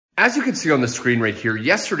As you can see on the screen right here,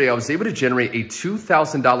 yesterday I was able to generate a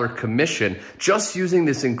 $2,000 commission just using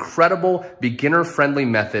this incredible beginner-friendly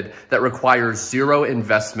method that requires zero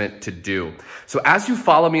investment to do. So as you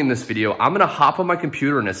follow me in this video, I'm gonna hop on my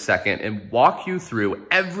computer in a second and walk you through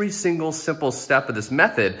every single simple step of this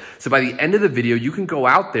method. So by the end of the video, you can go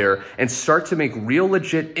out there and start to make real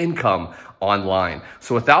legit income online.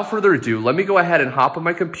 So without further ado, let me go ahead and hop on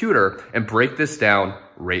my computer and break this down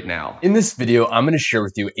right now. In this video, I'm going to share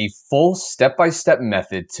with you a full step-by-step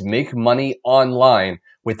method to make money online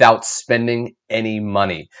without spending any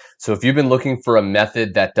money. So if you've been looking for a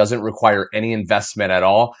method that doesn't require any investment at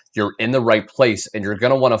all, you're in the right place, and you're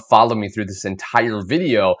going to want to follow me through this entire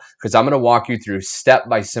video because I'm going to walk you through step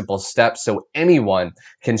by simple steps so anyone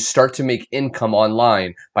can start to make income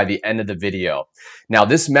online by the end of the video. Now,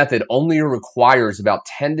 this method only requires about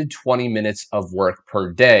 10 to 20 minutes of work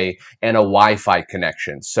per day and a Wi-Fi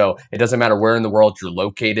connection. So it doesn't matter where in the world you're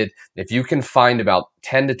located. If you can find about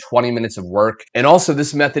 10 to 20 minutes of work. And also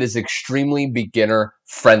this method is extremely beginner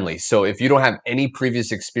friendly. So if you don't have any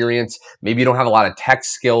previous experience, maybe you don't have a lot of tech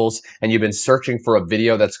skills and you've been searching for a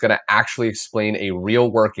video that's going to actually explain a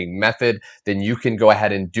real working method, then you can go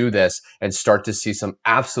ahead and do this and start to see some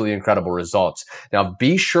absolutely incredible results. Now,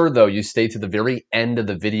 be sure though you stay to the very end of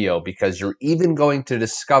the video because you're even going to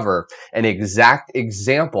discover an exact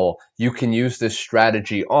example you can use this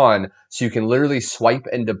strategy on, so you can literally swipe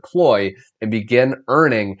and deploy and begin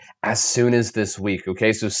earning as soon as this week.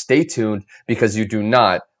 Okay, so stay tuned because you do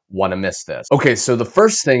not want to miss this. Okay, so the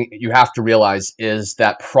first thing you have to realize is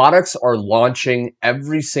that products are launching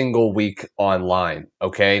every single week online.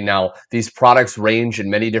 Okay, now these products range in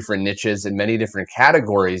many different niches and many different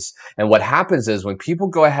categories. And what happens is when people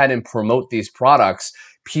go ahead and promote these products,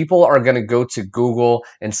 people are going to go to Google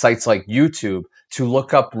and sites like YouTube to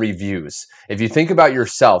look up reviews. If you think about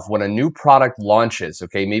yourself, when a new product launches,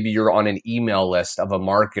 okay, maybe you're on an email list of a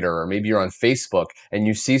marketer, or maybe you're on Facebook and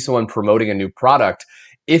you see someone promoting a new product,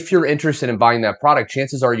 if you're interested in buying that product,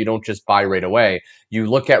 chances are you don't just buy right away. You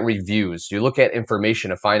look at reviews, you look at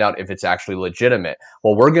information to find out if it's actually legitimate.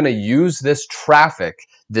 Well, we're going to use this traffic,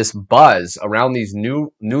 this buzz around these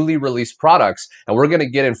newly released products, and we're going to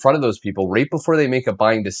get in front of those people right before they make a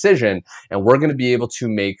buying decision, and we're going to be able to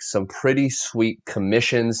make some pretty sweet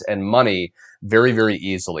commissions and money very, very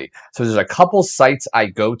easily. So there's a couple sites I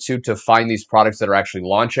go to find these products that are actually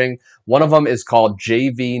launching. One of them is called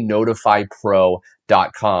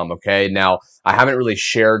jvnotifypro.com. Okay, now I haven't really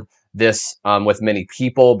shared this with many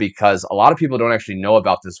people because a lot of people don't actually know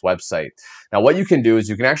about this website. Now, what you can do is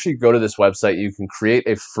you can actually go to this website, you can create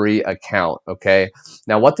a free account. Okay,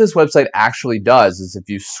 now what this website actually does is if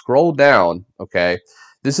you scroll down, okay,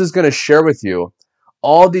 this is going to share with you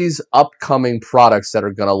all these upcoming products that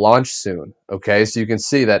are going to launch soon. Okay, so you can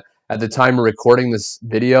see that at the time of recording this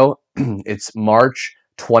video, it's March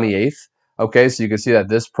 28th. Okay, so you can see that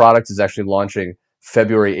this product is actually launching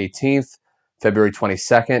February 18th, February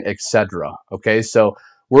 22nd, etc. Okay, so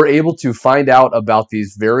we're able to find out about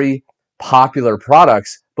these very popular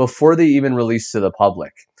products before they even release to the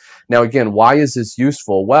public. Now, again, why is this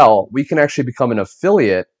useful? Well, we can actually become an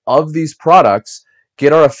affiliate of these products,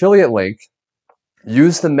 get our affiliate link,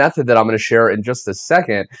 use the method that I'm going to share in just a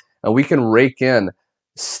second, and we can rake in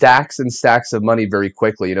stacks and stacks of money very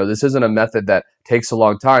quickly. You know, this isn't a method that takes a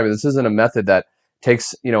long time. This isn't a method that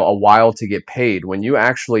takes, you know, a while to get paid. When you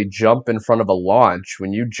actually jump in front of a launch,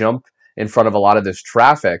 when you jump in front of a lot of this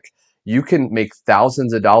traffic, you can make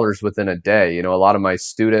thousands of dollars within a day. You know, a lot of my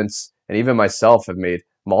students and even myself have made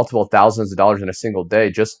multiple thousands of dollars in a single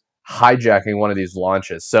day just hijacking one of these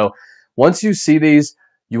launches. So once you see these,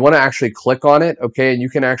 you want to actually click on it, okay, and you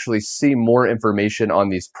can actually see more information on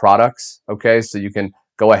these products, okay, so you can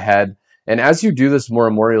go ahead. And as you do this more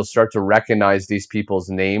and more, you'll start to recognize these people's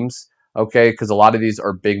names, okay, because a lot of these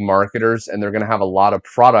are big marketers and they're going to have a lot of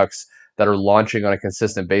products that are launching on a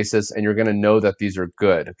consistent basis, and you're going to know that these are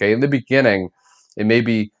good, okay. In the beginning, it may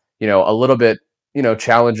be, you know, a little bit, you know,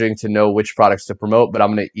 challenging to know which products to promote, but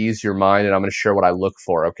I'm going to ease your mind and I'm going to share what I look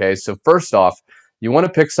for, okay. So first off, you want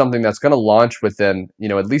to pick something that's going to launch within, you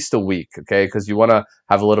know, at least a week, okay? Because you want to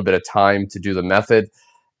have a little bit of time to do the method.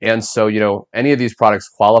 And so, you know, any of these products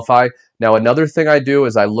qualify. Now, another thing I do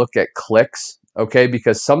is I look at clicks, okay?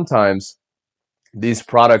 Because sometimes these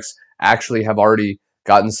products actually have already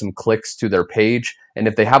gotten some clicks to their page. And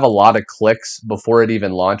if they have a lot of clicks before it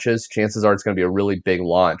even launches, chances are it's going to be a really big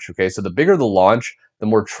launch, okay? So the bigger the launch, the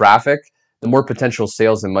more traffic, the more potential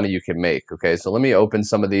sales and money you can make, okay? So let me open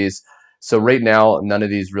some of these. So right now, none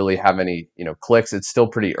of these really have any, you know, clicks. It's still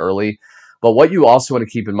pretty early. But what you also want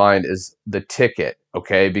to keep in mind is the ticket,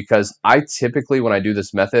 okay? Because I typically, when I do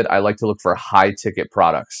this method, I like to look for high ticket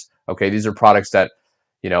products, Okay, these are products that,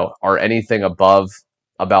 are anything above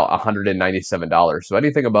about $197. So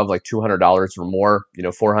anything above like $200 or more,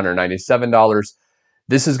 $497.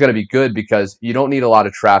 This is going to be good because you don't need a lot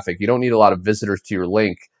of traffic. You don't need a lot of visitors to your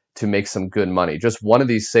link to make some good money. Just one of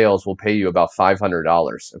these sales will pay you about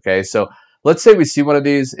 $500. Okay, so let's say we see one of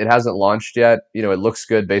these. It hasn't launched yet. It looks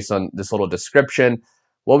good based on this little description.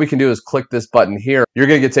 What we can do is click this button here. You're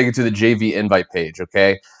going to get taken to the JV invite page.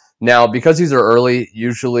 Okay. Now, because these are early,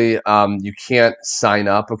 usually you can't sign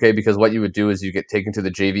up, okay? Because what you would do is you get taken to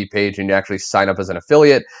the JV page and you actually sign up as an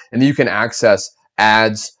affiliate, and then you can access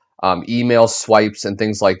ads, email swipes, and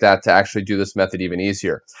things like that to actually do this method even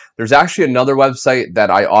easier. There's actually another website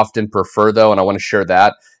that I often prefer, though, and I want to share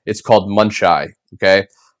that. It's called Muncheye, okay?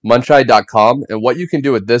 Muncheye.com, and what you can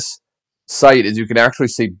do with this site is you can actually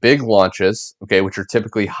see big launches, okay, which are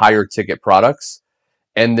typically higher ticket products,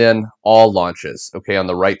 and then all launches, okay, on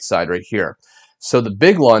the right side right here. So the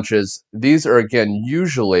big launches, these are, again,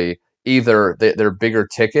 usually either they're bigger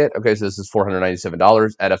ticket, okay, so this is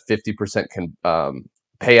 $497 at a 50%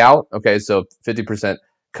 payout, okay, so 50%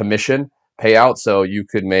 commission payout, so you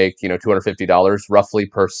could make, $250 roughly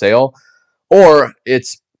per sale, or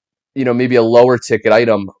it's, maybe a lower ticket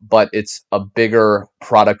item, but it's a bigger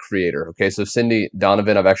product creator, okay, so Cindy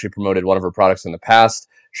Donovan, I've actually promoted one of her products in the past.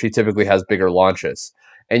 She typically has bigger launches.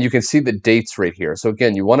 And you can see the dates right here. So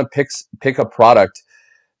again, you want to pick a product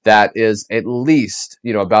that is at least,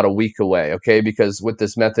 about a week away, okay? Because with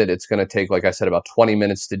this method, it's going to take, like I said, about 20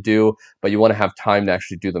 minutes to do, but you want to have time to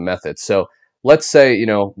actually do the method. So let's say,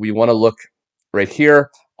 we want to look right here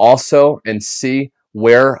also and see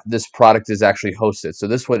where this product is actually hosted. So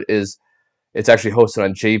this one it's actually hosted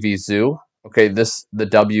on JVZoo. Okay, the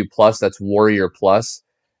W plus, that's Warrior Plus,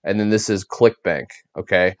 and then this is ClickBank.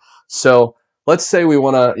 Okay, so let's say we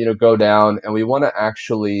want to go down and we want to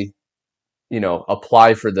actually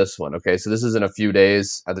apply for this one. Okay, so this is in a few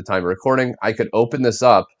days at the time of recording. I could open this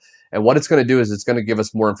up, and what it's going to do is it's going to give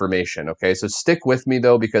us more information. Okay, so stick with me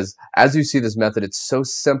though, because as you see this method, it's so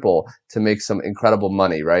simple to make some incredible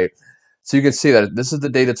money, right? So you can see that this is the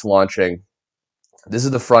date it's launching. This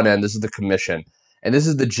is the front end, this is the commission, and this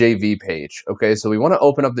is the JV page. Okay, so we want to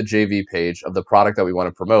open up the JV page of the product that we want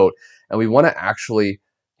to promote, and we want to actually,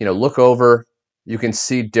 look over. You can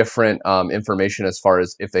see different information as far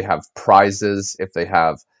as if they have prizes, if they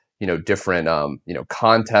have, different,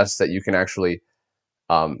 contests that you can actually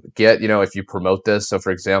get, if you promote this. So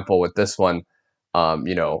for example, with this one,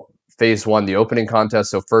 phase one, the opening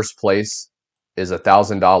contest, so first place is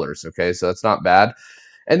 $1,000. Okay, so that's not bad.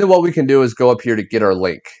 And then what we can do is go up here to get our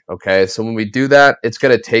link. Okay, so when we do that, it's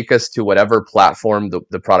going to take us to whatever platform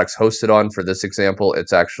the product's hosted on. For this example,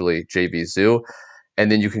 it's actually JVZoo. And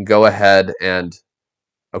then you can go ahead and,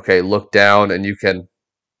 okay, look down and you can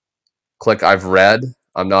click I've read,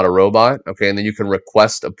 I'm not a robot. Okay, and then you can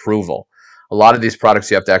request approval. A lot of these products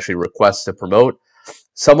you have to actually request to promote.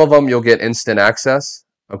 Some of them you'll get instant access.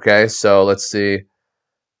 Okay, so let's see.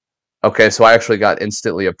 Okay, so I actually got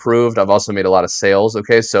instantly approved. I've also made a lot of sales.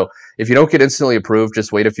 Okay, so if you don't get instantly approved,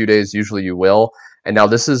 just wait a few days. Usually you will. And now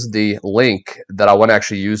this is the link that I want to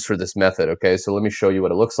actually use for this method. Okay, so let me show you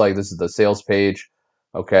what it looks like. This is the sales page.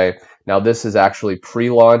 Okay, now this is actually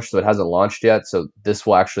pre-launch, so it hasn't launched yet. So this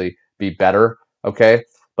will actually be better. Okay,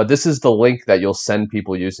 but this is the link that you'll send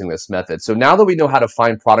people using this method. So now that we know how to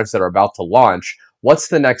find products that are about to launch, what's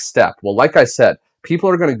the next step? Well, like I said, people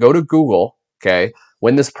are going to go to Google, okay,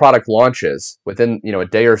 when this product launches within a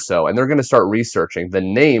day or so, and they're going to start researching the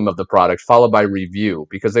name of the product followed by review,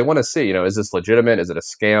 because they want to see, is this legitimate? Is it a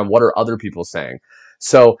scam? What are other people saying?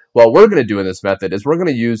 So what we're going to do in this method is we're going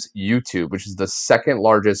to use YouTube, which is the second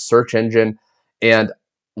largest search engine. And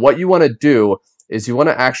what you want to do is you want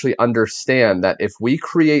to actually understand that if we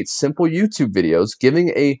create simple YouTube videos giving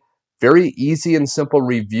a very easy and simple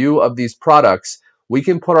review of these products, we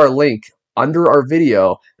can put our link under our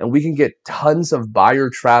video and we can get tons of buyer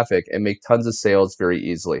traffic and make tons of sales very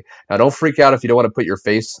easily. Now, don't freak out if you don't want to put your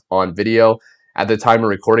face on video at the time of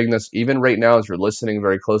recording this. Even right now, as you're listening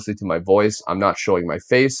very closely to my voice, I'm not showing my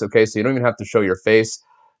face. Okay, so you don't even have to show your face,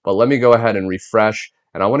 but let me go ahead and refresh.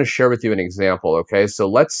 And I want to share with you an example. Okay, so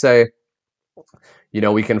let's say,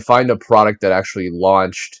 we can find a product that actually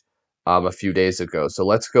launched a few days ago. So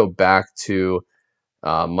let's go back to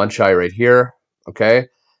Muncheye right here. Okay.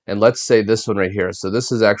 And let's say this one right here. So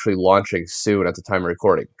this is actually launching soon at the time of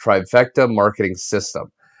recording. Trifecta Marketing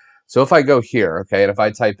System. So if I go here, okay, and if I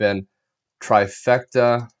type in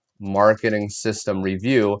Trifecta Marketing System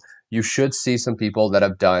Review, you should see some people that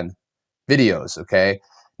have done videos, okay?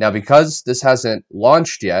 Now, because this hasn't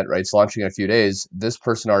launched yet, right, it's launching in a few days, this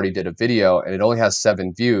person already did a video and it only has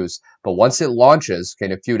 7 views. But once it launches,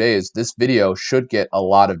 okay, in a few days, this video should get a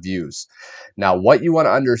lot of views. Now, what you want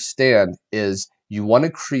to understand is you want to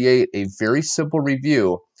create a very simple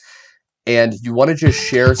review and you want to just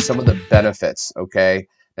share some of the benefits, okay?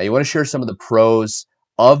 Now, you want to share some of the pros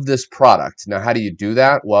of this product. Now, how do you do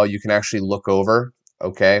that? Well, you can actually look over,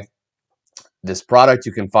 okay, this product.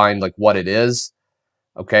 You can find like what it is,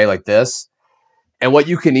 okay, like this. And what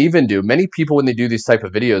you can even do, many people when they do these type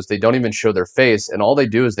of videos, they don't even show their face, and all they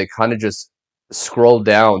do is they kind of just scroll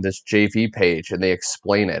down this JV page and they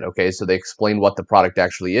explain it, okay? So they explain what the product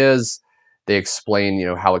actually is. They explain, you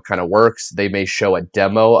know, how it kind of works. They may show a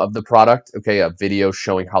demo of the product, okay, a video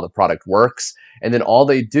showing how the product works. And then all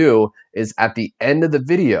they do is at the end of the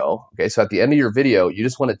video, okay, so at the end of your video, you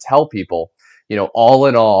just want to tell people, you know, all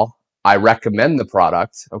in all, I recommend the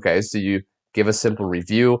product, okay? So you give a simple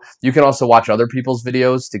review. You can also watch other people's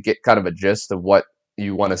videos to get kind of a gist of what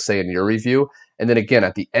you want to say in your review. And then again,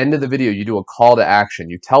 at the end of the video, you do a call to action.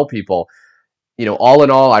 You tell people, you know, all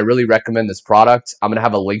in all, I really recommend this product. I'm going to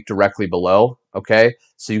have a link directly below, okay?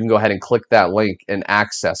 So you can go ahead and click that link and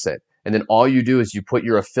access it. And then all you do is you put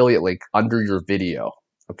your affiliate link under your video,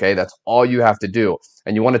 okay? That's all you have to do.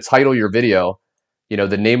 And you want to title your video, you know,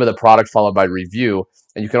 the name of the product followed by review.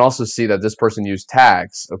 And you can also see that this person used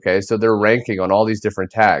tags, okay? So they're ranking on all these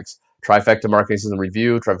different tags. Trifecta marketing system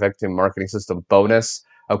review, trifecta marketing system bonus,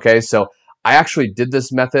 okay? So I actually did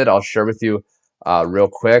this method. I'll share with you real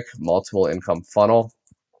quick, multiple income funnel.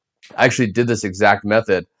 I actually did this exact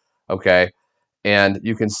method, okay? And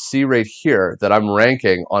you can see right here that I'm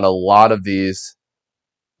ranking on a lot of these.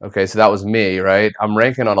 Okay, so that was me, right? I'm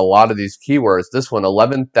ranking on a lot of these keywords. This one,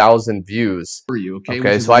 11,000 views. For you,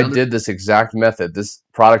 okay, so I did this exact method. This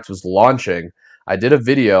product was launching. I did a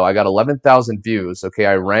video. I got 11,000 views. Okay,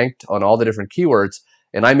 I ranked on all the different keywords,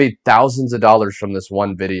 and I made thousands of dollars from this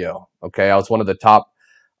one video. Okay, I was one of the top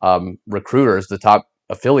recruiters, the top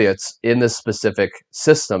affiliates in this specific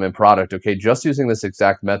system and product. Okay, just using this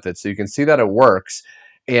exact method. So you can see that it works,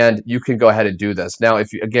 and you can go ahead and do this. Now,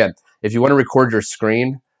 if you want to record your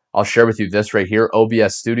screen, I'll share with you this right here,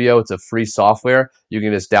 OBS Studio. It's a free software. You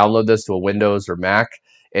can just download this to a Windows or Mac,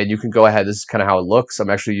 and you can go ahead. This is kind of how it looks. I'm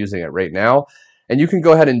actually using it right now. And you can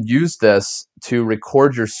go ahead and use this to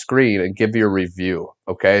record your screen and give your review,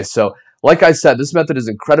 okay? So like I said, this method is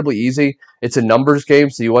incredibly easy. It's a numbers game,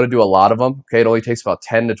 so you want to do a lot of them, okay? It only takes about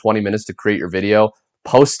 10 to 20 minutes to create your video,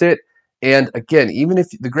 post it, and again, even if,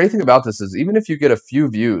 the great thing about this is even if you get a few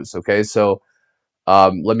views, okay? So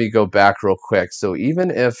let me go back real quick. So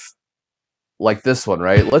even if, like this one,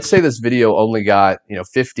 right? Let's say this video only got,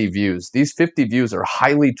 50 views. These 50 views are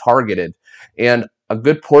highly targeted, and a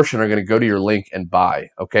good portion are going to go to your link and buy,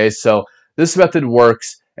 okay? So this method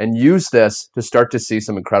works, and use this to start to see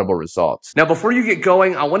some incredible results. Now, before you get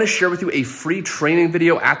going, I want to share with you a free training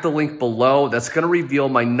video at the link below that's going to reveal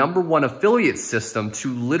my #1 affiliate system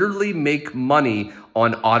to literally make money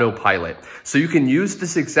on autopilot. So you can use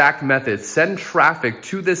this exact method, send traffic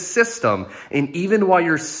to this system, and even while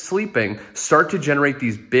you're sleeping, start to generate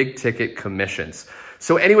these big ticket commissions.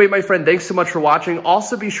 So anyway, my friend, thanks so much for watching.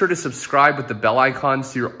 Also, be sure to subscribe with the bell icon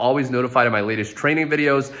so you're always notified of my latest training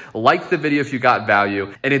videos. Like the video if you got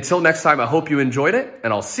value. And until next time, I hope you enjoyed it,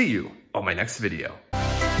 and I'll see you on my next video.